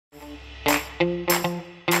Hi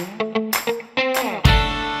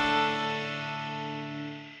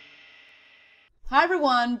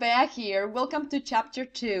everyone, back here. Welcome to chapter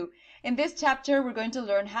 2. In this chapter, we're going to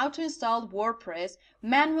learn how to install WordPress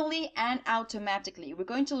manually and automatically. We're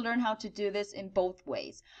going to learn how to do this in both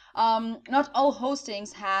ways. Not all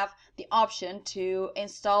hostings have the option to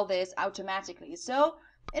install this automatically. So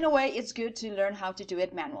in a way, it's good to learn how to do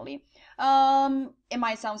it manually. It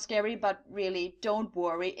might sound scary, but really don't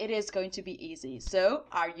worry. It is going to be easy. So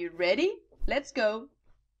are you ready? Let's go.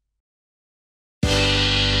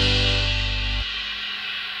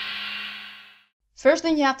 First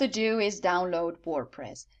thing you have to do is download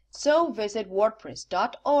WordPress. So visit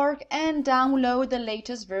wordpress.org and download the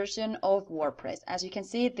latest version of WordPress. As you can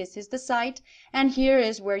see, this is the site, and here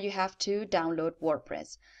is where you have to download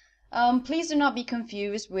WordPress. Please do not be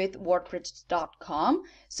confused with wordpress.com.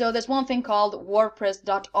 So there's one thing called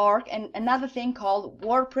wordpress.org and another thing called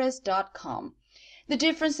wordpress.com. The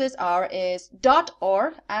differences is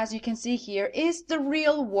 .org, as you can see here, is the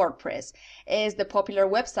real WordPress, is the popular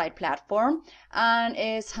website platform, and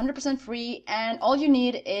is 100% free, and all you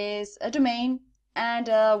need is a domain and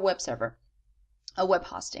a web server, a web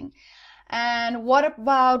hosting. And what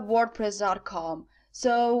about WordPress.com?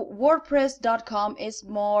 So WordPress.com is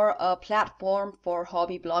more a platform for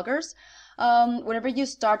hobby bloggers. Whenever you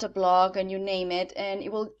start a blog and you name it, and it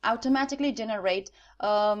will automatically generate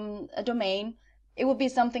a domain. It will be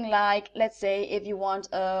something like, let's say, if you want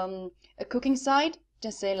a cooking site,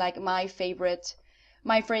 just say like my favorite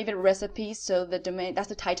recipes. So the domain, that's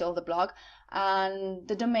the title of the blog, and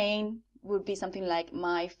the domain would be something like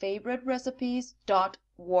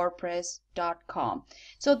myfavoriterecipes.wordpress.com.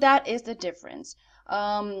 So that is the difference.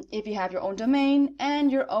 If you have your own domain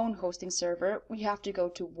and your own hosting server, you have to go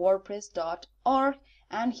to wordpress.org,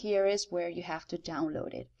 and here is where you have to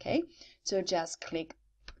download it. Okay, so just click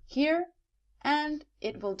here and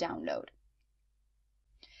it will download.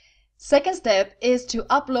 Second step is to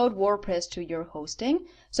upload WordPress to your hosting.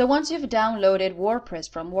 So once you've downloaded WordPress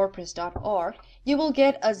from wordpress.org, you will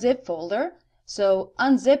get a zip folder. So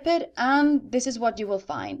unzip it, and this is what you will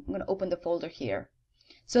find. I'm going to open the folder here.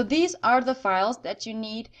 So these are the files that you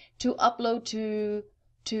need to upload to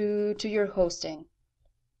your hosting.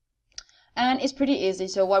 And it's pretty easy.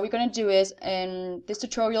 So what we're going to do is, in this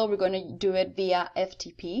tutorial, we're going to do it via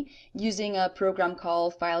FTP using a program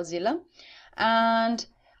called FileZilla. And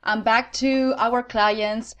I'm back to our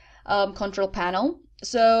client's control panel.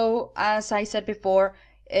 So as I said before,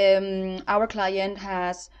 our client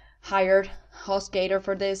has hired HostGator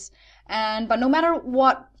for this. But no matter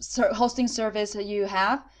what hosting service you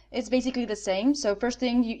have, it's basically the same. So first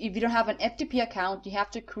thing, if you don't have an FTP account, you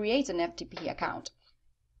have to create an FTP account.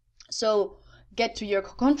 So get to your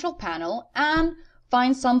control panel and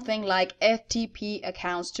find something like FTP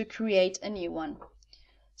accounts to create a new one.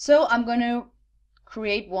 So I'm going to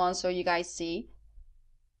create one so you guys see.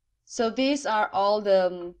 So these are all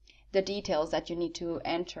the details that you need to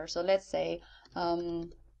enter. So let's say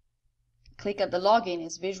click at the login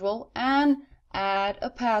is visual and add a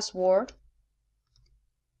password.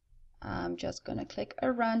 I'm just going to click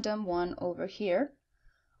a random one over here,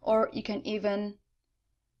 or you can even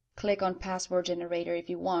click on password generator if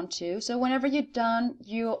you want to. So whenever you're done,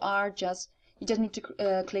 you just need to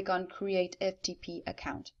click on create FTP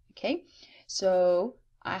account. Okay, so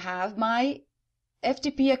I have my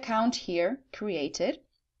FTP account here created.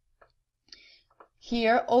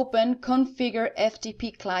 Here, open configure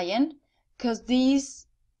FTP client, because these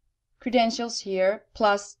credentials here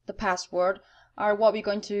plus the password are what we're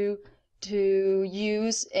going to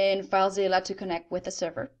use in FileZilla to connect with the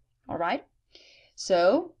server. All right,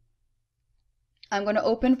 so I'm going to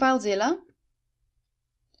open FileZilla.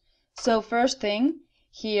 So first thing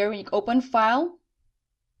here, when you open File,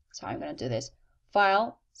 sorry, I'm going to do this,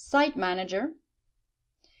 File, Site Manager.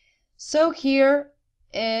 So here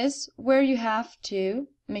is where you have to,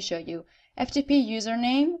 let me show you, FTP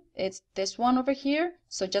username, it's this one over here.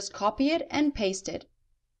 So just copy it and paste it.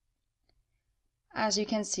 As you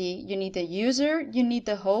can see, you need the user, you need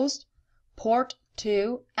the host, port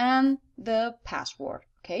 2, and the password.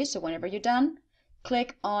 Okay, so whenever you're done,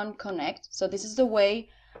 click on connect. So this is the way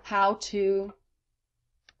how to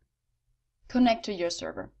connect to your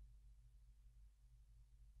server.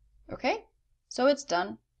 Okay, so it's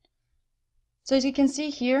done. So as you can see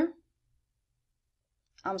here,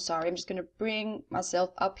 I'm sorry, I'm just going to bring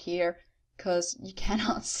myself up here because you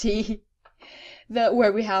cannot see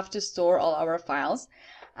where we have to store all our files.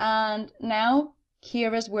 And now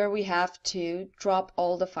here is where we have to drop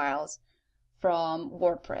all the files from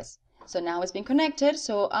WordPress. So now it's been connected,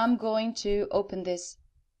 so I'm going to open this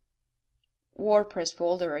WordPress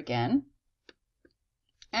folder again.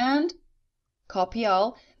 and copy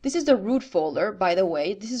all. This is the root folder, by the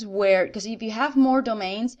way. This is where, because if you have more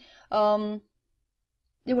domains,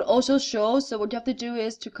 it will also show. So what you have to do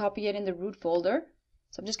is to copy it in the root folder.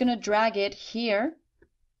 So I'm just going to drag it here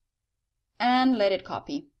and let it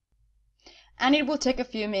copy. And it will take a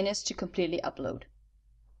few minutes to completely upload.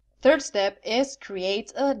 Third step is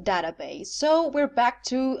create a database. So we're back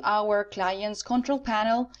to our client's control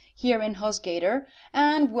panel here in HostGator.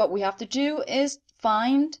 And what we have to do is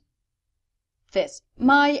find this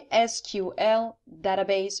MySQL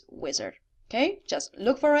database wizard. Okay, just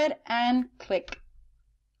look for it and click.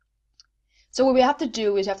 So what we have to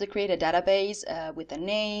do is we have to create a database with a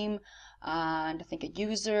name and I think a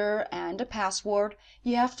user and a password.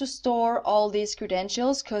 You have to store all these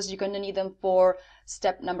credentials because you're going to need them for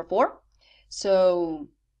step number 4. So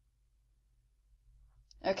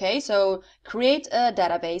okay, so create a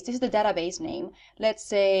database. This is the database name. Let's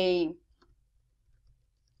say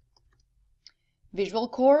Visual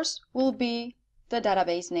Course will be the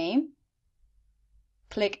database name.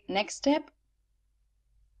 Click next step.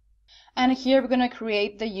 And here we're going to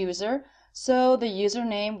create the user. So the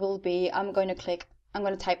username will be, I'm going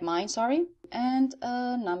to type mine, sorry, and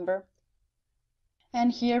a number.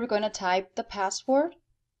 And here we're going to type the password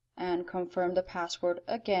and confirm the password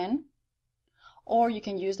again. Or you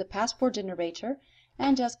can use the password generator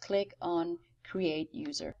and just click on create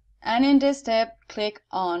user. And in this step, click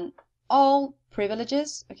on all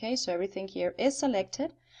privileges. Okay, so everything here is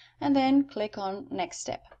selected, and then click on next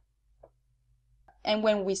step. And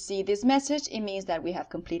when we see this message, it means that we have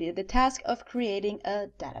completed the task of creating a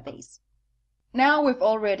database. Now we've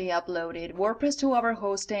already uploaded WordPress to our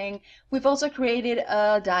hosting. We've also created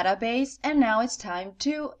a database, and now it's time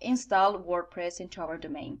to install WordPress into our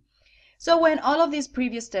domain. So when all of these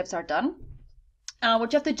previous steps are done,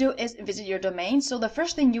 what you have to do is visit your domain. So the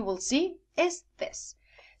first thing you will see is this.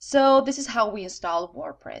 So this is how we install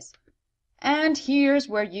WordPress. And here's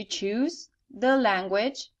where you choose the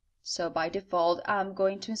language. So by default, I'm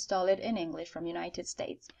going to install it in English from United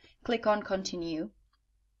States. Click on continue.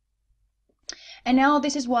 And now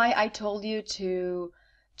this is why I told you to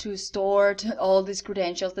store all these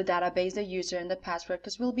credentials, the database, the user, and the password,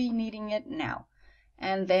 because we'll be needing it now.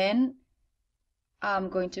 And then I'm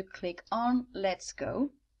going to click on let's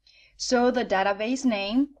go. So the database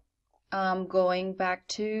name, I'm going back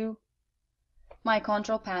to my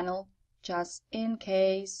control panel just in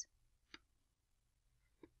case.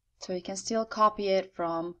 So you can still copy it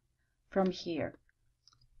from here.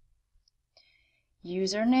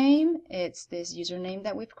 Username, it's this username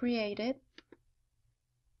that we've created.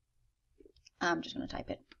 I'm just going to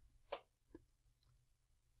type it.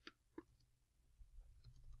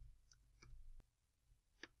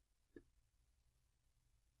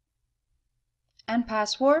 And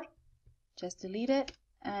password, just delete it,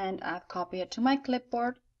 and I've copied it to my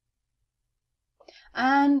clipboard.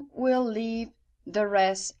 And we'll leave the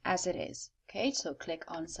rest as it is. Okay, so click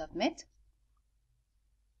on submit.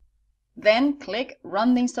 Then click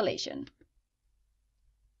run the installation.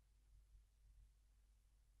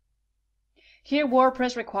 Here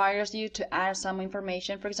WordPress requires you to add some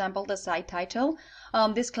information, for example the site title.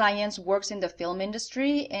 This client works in the film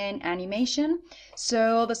industry and animation,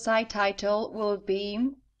 so the site title will be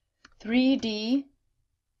 3D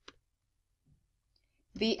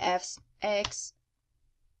VFX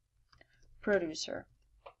producer.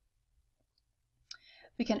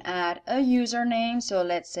 We can add a username, so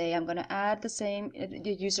let's say I'm going to add the same.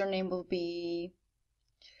 The username will be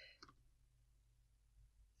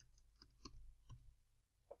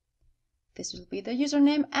this will be the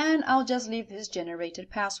username, and I'll just leave this generated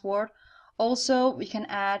password. Also, we can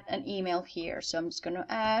add an email here, so I'm just going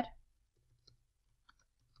to add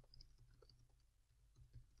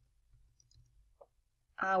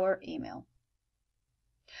our email.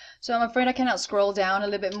 So I'm afraid I cannot scroll down a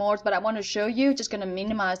little bit more, but I want to show you, just going to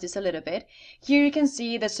minimize this a little bit. Here you can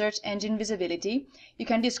see the search engine visibility. You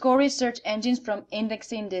can discourage search engines from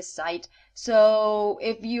indexing this site. So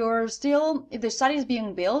if the site is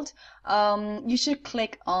being built, you should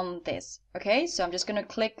click on this. Okay, so I'm just going to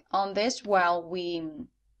click on this while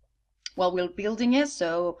we're building it,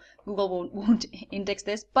 so Google won't index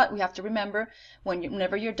this, but we have to remember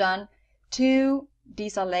whenever you're done to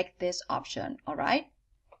deselect this option. All right.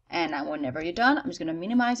 And now whenever you're done, I'm just going to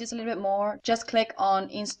minimize this a little bit more. Just click on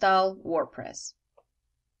Install WordPress.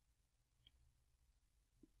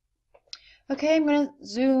 Okay, I'm going to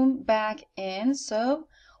zoom back in. So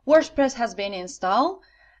WordPress has been installed,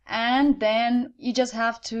 and then you just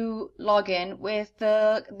have to log in with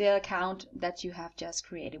the account that you have just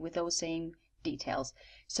created with those same details.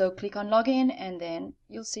 So click on login, and then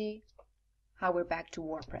you'll see how we're back to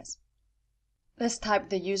WordPress. Let's type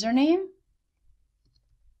the username.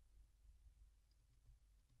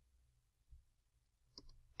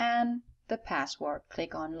 And the password.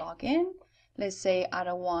 Click on login. Let's say I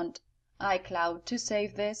don't want iCloud to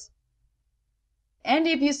save this. And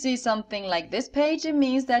if you see something like this page, it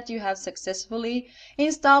means that you have successfully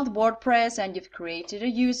installed WordPress and you've created a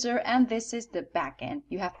user, and this is the backend.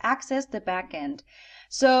 You have accessed the backend.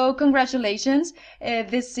 So congratulations.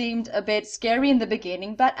 This seemed a bit scary in the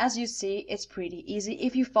beginning, but as you see, it's pretty easy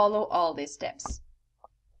if you follow all these steps.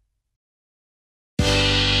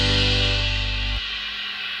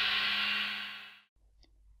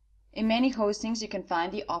 In many hostings, you can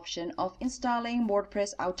find the option of installing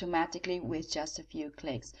WordPress automatically with just a few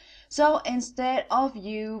clicks. So instead of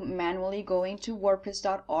you manually going to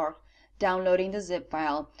WordPress.org, downloading the zip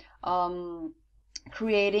file,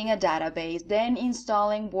 creating a database, then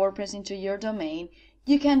installing WordPress into your domain,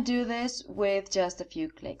 you can do this with just a few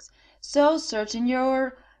clicks. So search in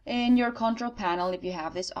your control panel if you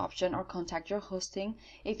have this option, or contact your hosting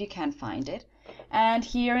if you can't find it. And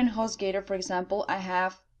here in HostGator, for example, I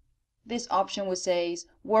have this option which says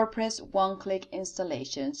WordPress one-click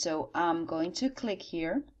installation. So I'm going to click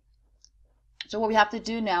here. So what we have to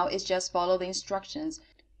do now is just follow the instructions.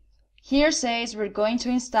 Here says we're going to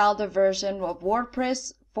install the version of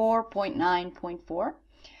WordPress 4.9.4. I'm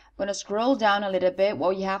going to scroll down a little bit.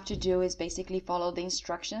 What you have to do is basically follow the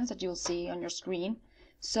instructions that you'll see on your screen.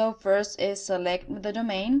 So first is select the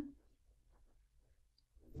domain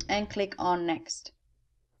and click on next.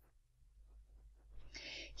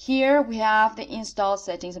 Here we have the install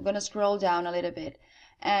settings. I'm going to scroll down a little bit,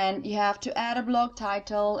 and you have to add a blog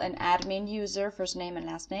title, an admin user, first name and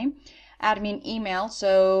last name, admin email.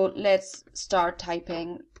 So let's start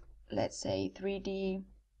typing, let's say 3D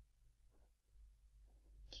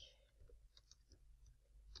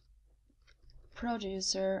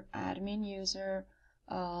producer, admin user,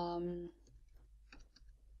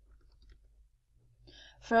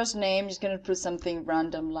 first name, just going to put something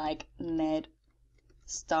random like Ned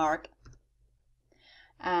Stark,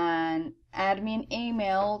 and admin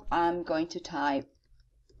email, I'm going to type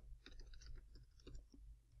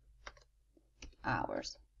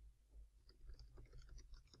hours.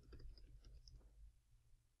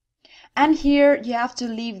 And here you have to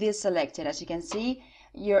leave this selected. As you can see,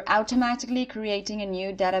 you're automatically creating a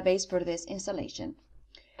new database for this installation.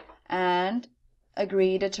 And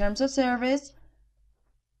agree the terms of service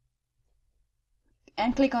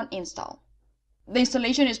and click on install. The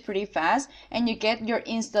installation is pretty fast, and you get your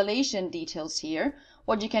installation details here.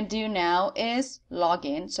 What you can do now is log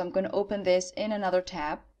in. So I'm going to open this in another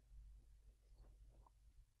tab.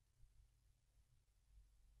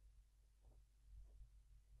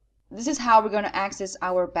 This is how we're going to access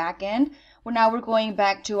our backend. Well, now we're going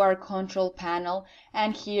back to our control panel,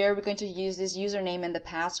 and here we're going to use this username and the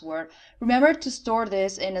password. Remember to store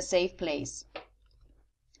this in a safe place.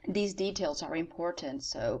 These details are important,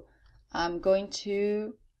 so I'm going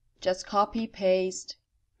to just copy paste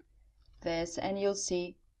this, and you'll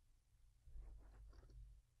see.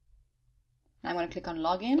 I'm going to click on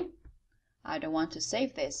login. I don't want to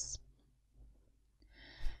save this.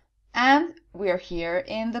 And we're here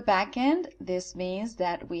in the backend. This means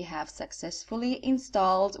that we have successfully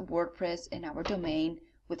installed WordPress in our domain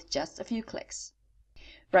with just a few clicks.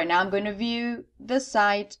 Right now I'm going to view the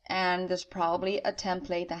site, and there's probably a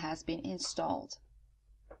template that has been installed.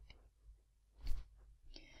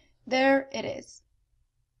 There it is.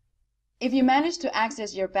 If you manage to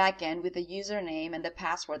access your backend with the username and the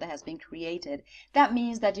password that has been created, that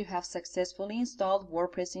means that you have successfully installed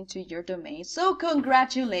WordPress into your domain. So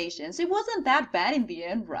congratulations! It wasn't that bad in the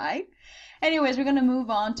end, right? Anyways, we're going to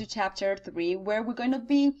move on to chapter 3, where we're going to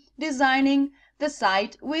be designing the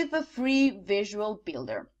site with a free visual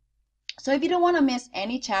builder. So if you don't want to miss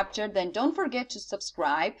any chapter, then don't forget to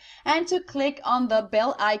subscribe and to click on the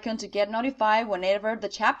bell icon to get notified whenever the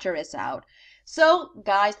chapter is out. So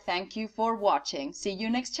guys, thank you for watching. See you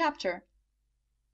next chapter.